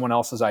something someone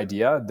else's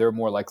idea, they're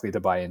more likely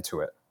to buy into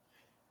it.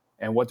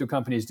 And what do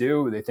companies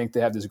do? They think they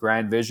have this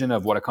grand vision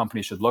of what a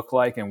company should look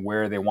like and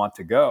where they want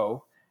to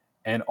go.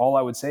 And all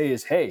I would say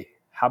is, hey,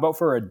 how about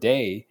for a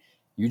day,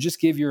 you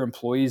just give your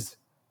employees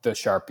the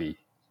Sharpie,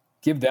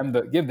 give them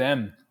the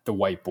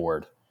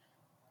whiteboard,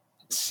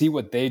 see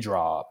what they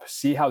draw up,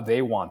 see how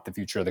they want the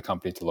future of the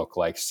company to look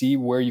like, see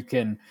where you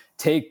can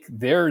take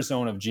their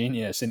zone of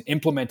genius and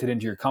implement it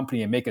into your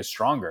company and make it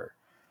stronger,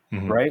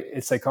 right?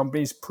 It's like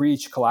companies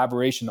preach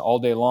collaboration all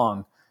day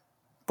long,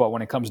 but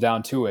when it comes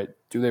down to it,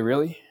 do they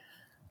really?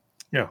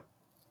 Yeah,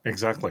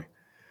 exactly.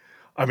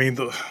 I mean,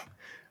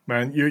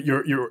 man,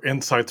 your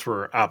insights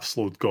were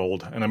absolute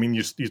gold, and I mean,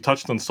 you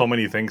touched on so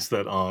many things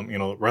that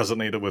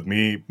resonated with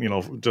me.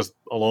 Just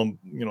alone,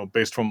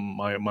 based from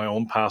my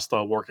own past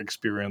work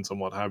experience and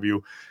what have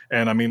you.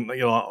 And I mean,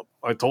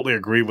 I totally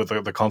agree with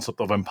the concept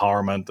of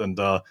empowerment and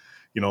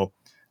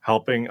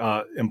helping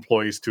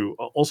employees to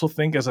also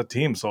think as a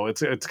team. So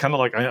it's kind of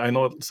like, I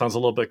know it sounds a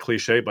little bit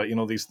cliche, but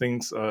these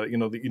things you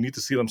need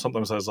to see them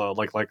sometimes as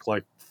like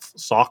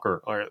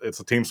soccer. Or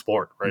it's a team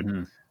sport, right?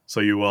 So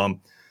you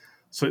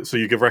So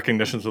you give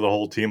recognition to the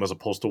whole team as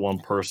opposed to one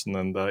person,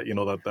 and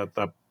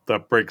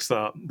that breaks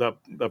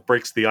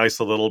the ice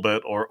a little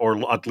bit,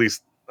 or at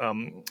least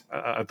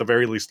at the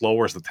very least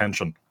lowers the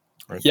tension.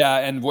 Right? Yeah,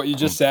 and what you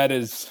just said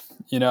is,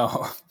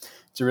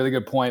 it's a really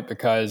good point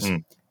because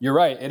you're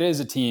right. It is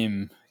a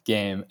team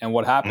game, and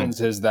what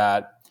happens is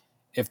that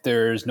if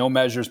there's no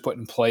measures put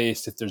in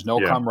place, if there's no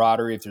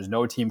camaraderie, if there's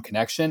no team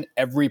connection,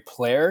 every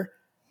player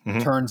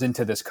turns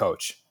into this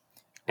coach,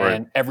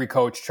 and every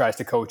coach tries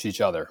to coach each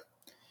other.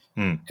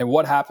 And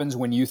what happens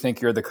when you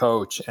think you're the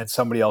coach and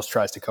somebody else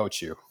tries to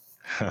coach you?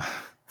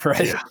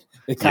 Right? Yeah.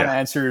 It kind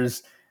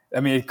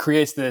of it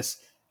creates this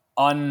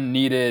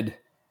unneeded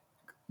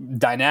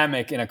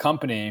dynamic in a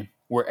company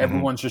where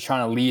everyone's just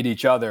trying to lead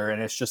each other,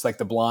 and it's just like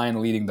the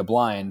blind leading the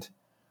blind.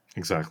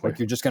 Exactly. Like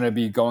you're just going to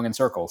be going in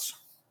circles.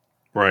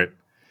 Right.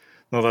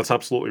 No, that's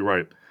absolutely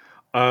right.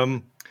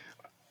 Um,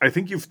 I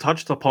think you've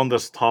touched upon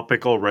this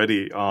topic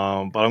already, but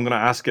I'm going to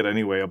ask it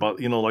anyway about,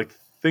 like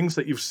things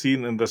that you've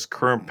seen in this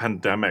current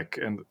pandemic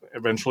and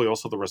eventually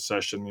also the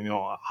recession.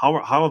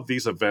 How have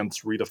these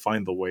events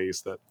redefined the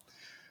ways that,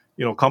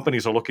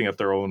 companies are looking at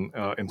their own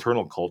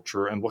internal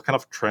culture, and what kind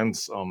of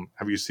trends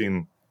have you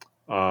seen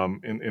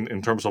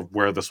in terms of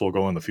where this will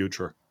go in the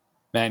future?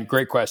 Man,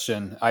 great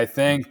question. I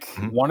think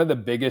Mhm. one of the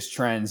biggest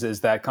trends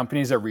is that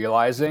companies are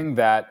realizing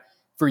that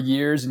for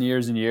years and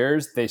years and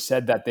years, they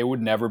said that they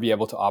would never be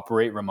able to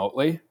operate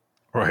remotely.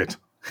 Right.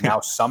 Now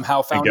somehow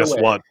And found a guess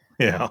way. what?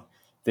 Yeah.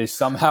 They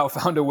somehow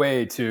found a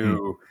way Mm.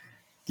 to,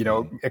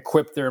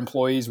 equip their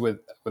employees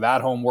with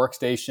at-home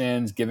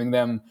workstations, giving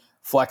them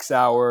flex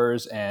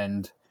hours,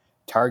 and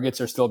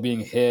targets are still being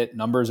hit,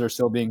 numbers are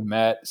still being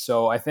met.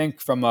 So I think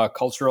from a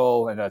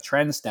cultural and a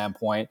trend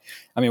standpoint,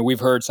 I mean, we've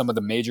heard some of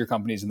the major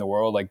companies in the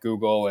world like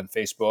Google and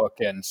Facebook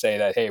and say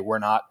that, hey, we're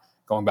not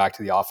going back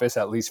to the office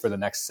at least for the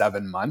next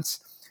 7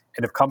 months.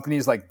 And if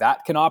companies like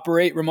that can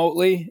operate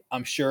remotely,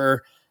 I'm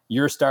sure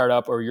your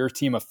startup or your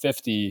team of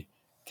 50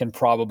 can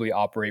probably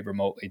operate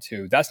remotely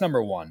too. That's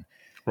number one.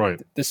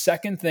 Right. The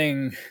second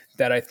thing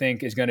that I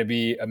think is going to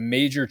be a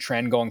major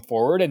trend going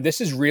forward, and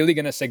this is really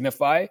going to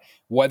signify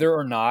whether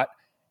or not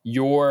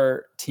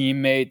your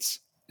teammates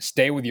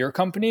stay with your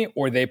company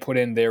or they put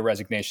in their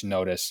resignation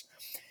notice,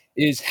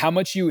 is how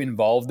much you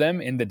involve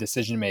them in the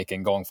decision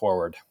making going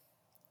forward.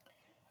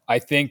 I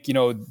think,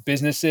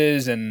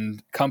 businesses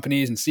and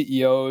companies and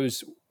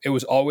CEOs, it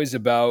was always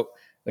about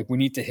like, we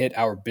need to hit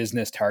our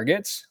business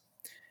targets.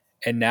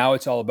 And now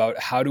it's all about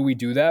how do we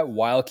do that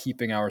while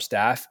keeping our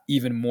staff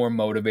even more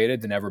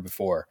motivated than ever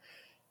before?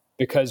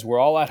 Because we're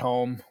all at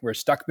home, we're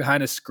stuck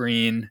behind a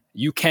screen.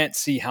 You can't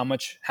see how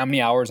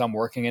many hours I'm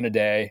working in a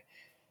day,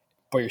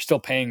 but you're still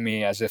paying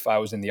me as if I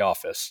was in the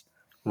office.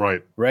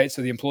 Right. Right.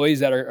 So the employees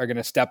that are going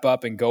to step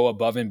up and go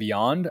above and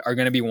beyond are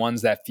going to be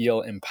ones that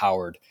feel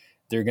empowered.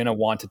 They're going to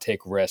want to take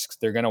risks.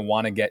 They're going to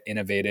want to get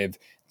innovative.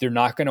 They're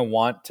not going to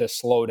want to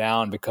slow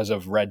down because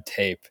of red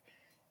tape.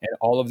 And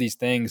all of these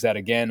things that,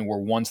 again, were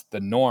once the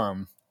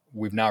norm,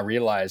 we've now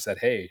realized that,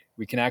 hey,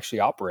 we can actually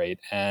operate,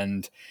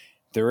 and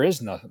there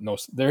is no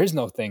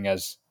thing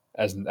as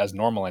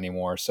normal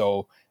anymore.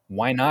 So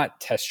why not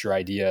test your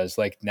ideas?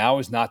 Like, now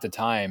is not the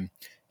time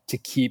to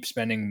keep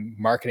spending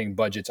marketing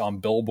budgets on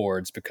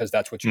billboards because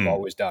that's what you've Mm.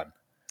 always done.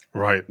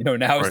 Right. Now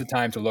is Right. the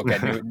time to look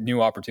at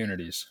new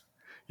opportunities.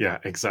 Yeah,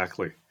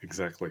 exactly.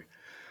 Exactly.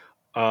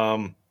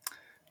 Um,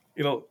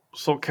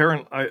 so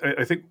Karen,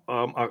 I think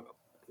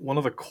one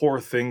of the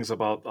core things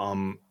about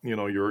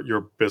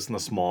your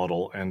business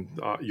model and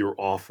your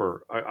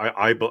offer,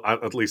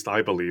 at least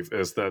I believe,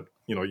 is that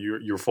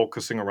you're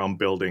focusing around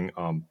building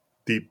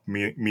deep,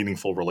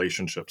 meaningful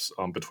relationships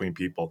between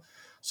people.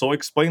 So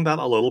explain that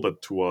a little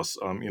bit to us.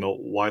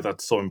 Why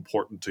that's so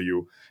important to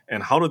you,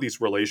 and how do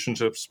these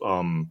relationships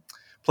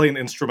play an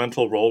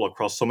instrumental role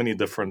across so many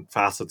different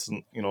facets,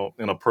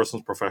 in a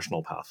person's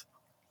professional path.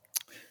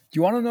 Do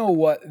you want to know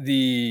what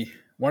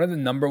one of the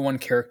number one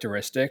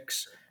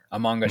characteristics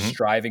among a Hmm.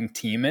 striving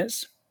team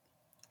is?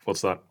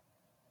 What's that?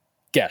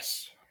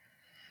 Guess.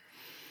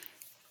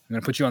 I'm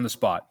going to put you on the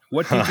spot.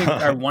 What do you think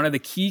are one of the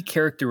key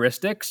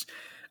characteristics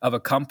of a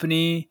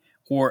company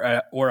or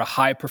a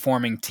high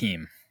performing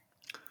team?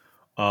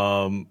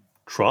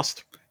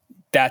 Trust.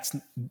 That's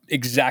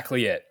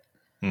exactly it.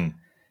 Hmm.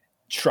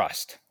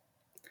 Trust.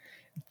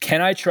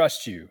 Can I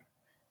trust you?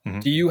 Hmm.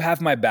 Do you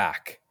have my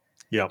back?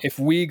 Yeah. If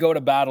we go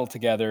to battle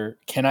together,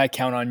 can I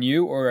count on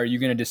you, or are you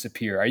going to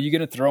disappear? Are you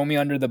going to throw me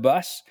under the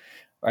bus?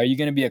 Are you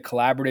going to be a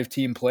collaborative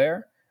team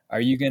player?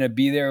 Are you going to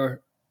be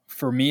there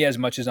for me as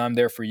much as I'm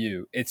there for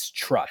you? It's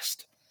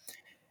trust.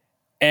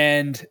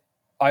 And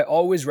I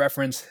always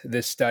reference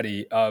this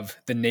study of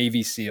the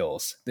Navy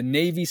SEALs. The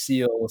Navy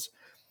SEALs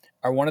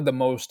are one of the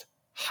most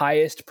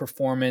highest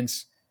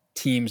performance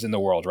teams in the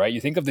world, right?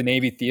 You think of the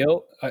Navy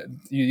SEAL,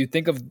 you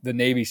think of the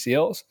Navy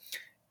SEALs,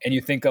 and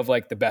you think of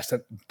like the best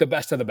of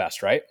the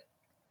best, right?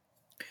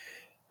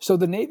 So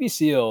the Navy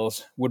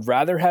SEALs would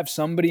rather have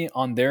somebody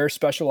on their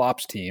special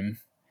ops team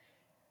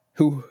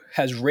who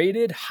has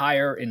rated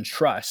higher in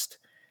trust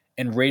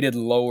and rated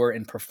lower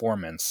in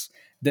performance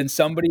than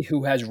somebody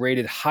who has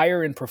rated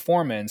higher in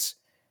performance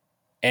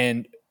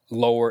and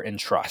lower in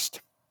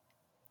trust.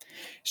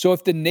 So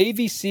if the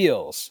Navy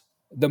SEALs,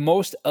 the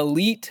most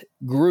elite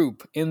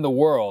group in the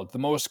world, the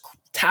most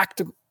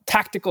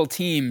tactical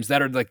teams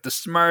that are like the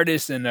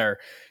smartest and are,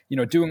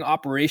 doing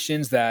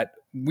operations that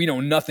we know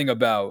nothing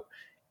about,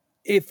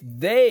 if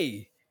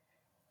they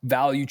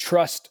value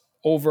trust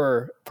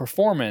over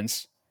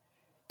performance,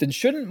 then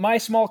shouldn't my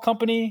small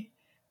company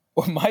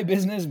or my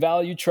business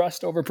value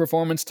trust over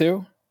performance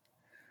too?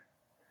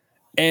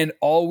 And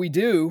all we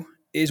do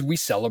is we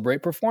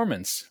celebrate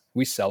performance.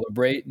 We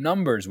celebrate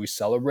numbers. We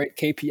celebrate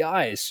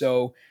KPIs.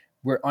 So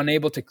we're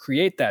unable to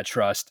create that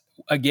trust,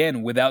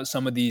 again, without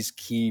some of these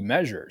key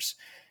measures.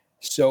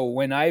 So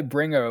when I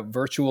bring a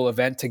virtual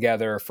event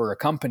together for a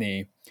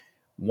company,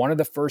 one of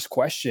the first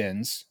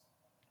questions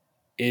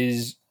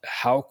is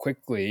how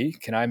quickly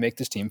can I make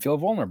this team feel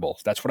vulnerable?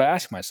 That's what I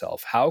ask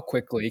myself. How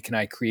quickly can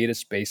I create a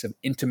space of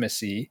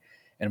intimacy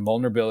and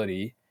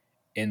vulnerability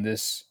in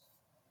this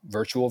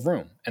virtual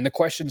room? And the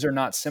questions are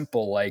not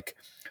simple, like,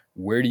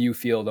 where do you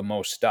feel the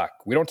most stuck?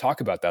 We don't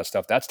talk about that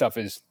stuff. That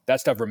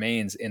stuff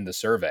remains in the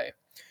survey.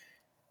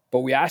 But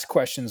we ask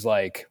questions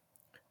like,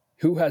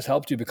 who has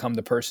helped you become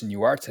the person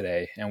you are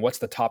today? And what's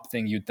the top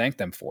thing you'd thank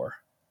them for?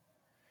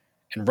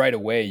 And right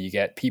away, you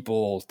get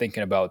people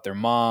thinking about their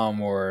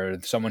mom or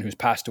someone who's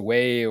passed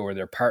away or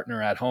their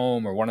partner at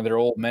home or one of their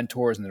old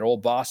mentors and their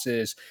old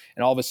bosses.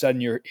 And all of a sudden,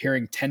 you're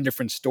hearing 10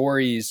 different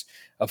stories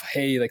of,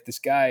 hey, like this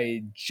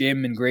guy,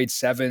 Jim in grade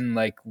 7,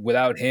 like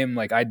without him,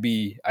 like I'd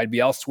be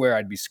elsewhere,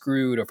 I'd be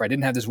screwed. Or if I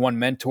didn't have this one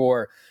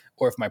mentor,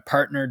 or if my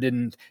partner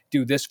didn't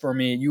do this for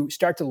me, you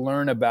start to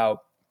learn about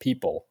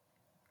people.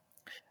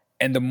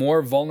 And the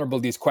more vulnerable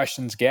these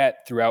questions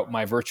get throughout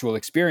my virtual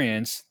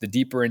experience, the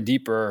deeper and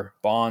deeper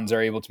bonds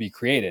are able to be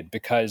created,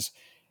 because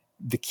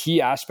the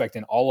key aspect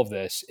in all of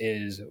this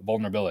is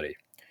vulnerability.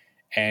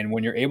 And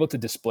when you're able to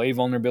display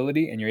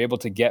vulnerability and you're able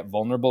to get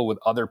vulnerable with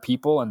other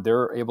people and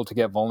they're able to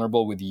get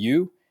vulnerable with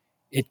you,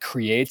 it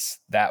creates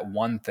that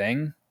one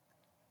thing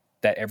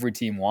that every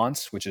team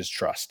wants, which is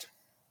trust.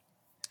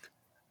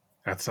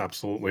 That's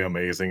absolutely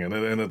amazing.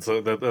 And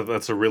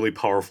that's a really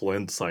powerful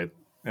insight.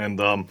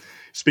 And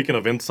speaking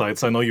of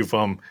insights, I know you've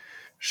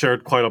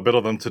shared quite a bit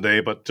of them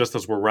today, but just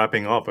as we're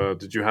wrapping up,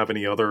 did you have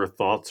any other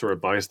thoughts or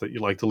advice that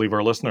you'd like to leave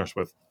our listeners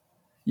with?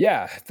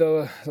 Yeah,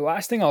 the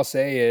last thing I'll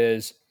say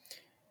is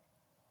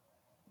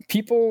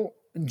people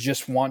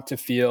just want to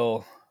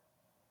feel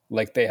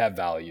like they have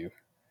value.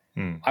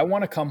 I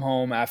want to come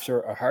home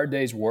after a hard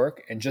day's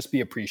work and just be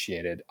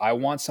appreciated. I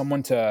want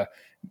someone to,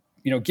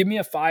 give me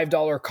a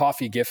 $5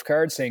 coffee gift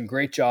card saying,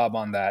 great job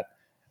on that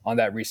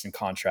recent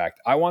contract.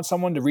 I want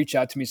someone to reach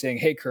out to me saying,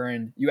 hey,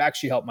 Curran, you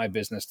actually helped my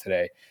business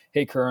today.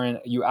 Hey, Curran,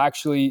 you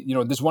actually,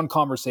 this one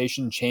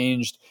conversation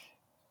changed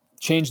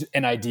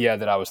an idea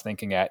that I was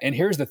thinking at. And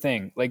here's the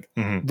thing,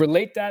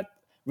 relate that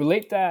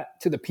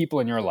to the people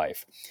in your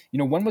life.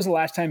 When was the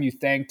last time you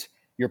thanked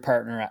your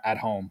partner at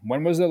home?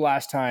 When was the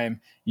last time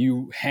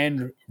you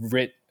hand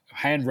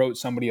wrote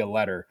somebody a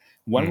letter?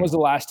 When was the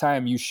last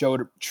time you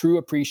showed true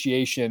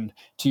appreciation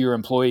to your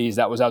employees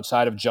that was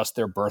outside of just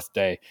their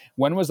birthday?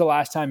 When was the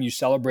last time you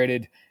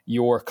celebrated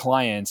your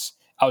clients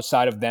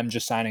outside of them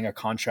just signing a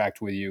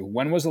contract with you?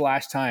 When was the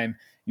last time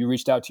you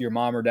reached out to your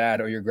mom or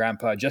dad or your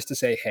grandpa just to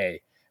say,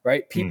 hey,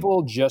 right?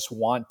 People just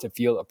want to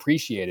feel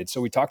appreciated. So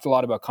we talked a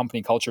lot about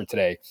company culture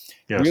today.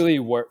 Yes. Really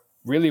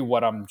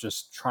what I'm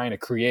just trying to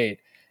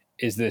create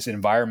is this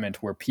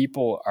environment where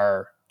people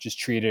are just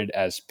treated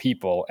as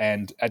people.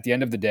 And at the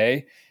end of the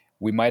day,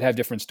 we might have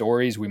different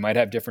stories. We might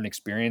have different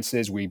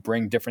experiences. We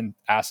bring different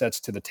assets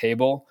to the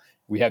table.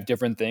 We have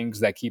different things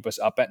that keep us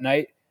up at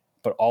night,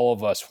 but all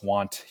of us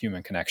want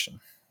human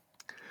connection.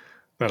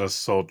 That is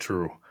so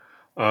true.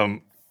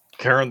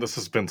 Karen, this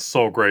has been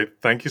so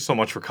great. Thank you so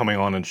much for coming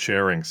on and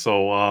sharing.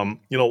 So,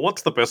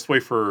 what's the best way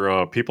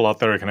for people out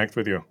there to connect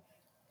with you?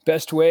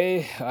 Best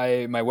way,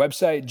 my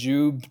website,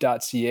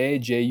 jube.ca,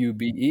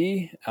 Jube.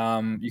 You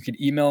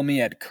can email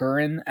me at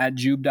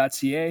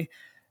curran@jube.ca.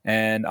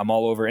 And I'm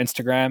all over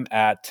Instagram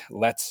at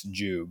Let's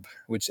Jube,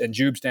 and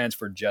Jube stands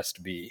for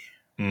just be.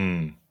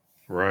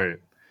 Right.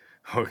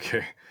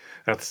 Okay.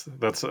 That's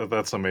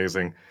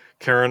amazing.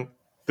 Karen,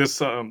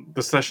 this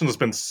session has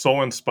been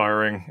so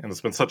inspiring and it's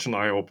been such an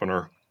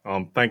eye-opener.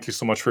 Thank you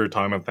so much for your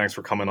time and thanks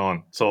for coming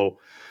on. So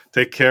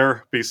take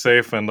care, be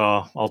safe, and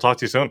I'll talk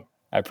to you soon.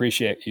 I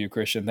appreciate you,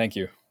 Christian. Thank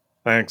you.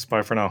 Thanks.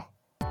 Bye for now.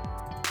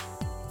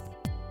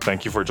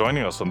 Thank you for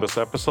joining us on this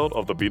episode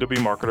of the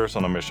B2B Marketers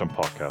on a Mission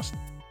podcast.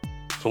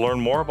 To learn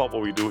more about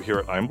what we do here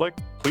at Einblick,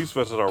 please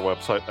visit our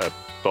website at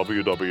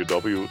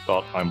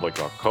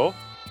www.einblick.co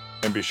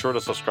and be sure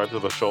to subscribe to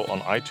the show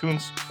on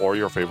iTunes or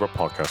your favorite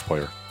podcast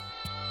player.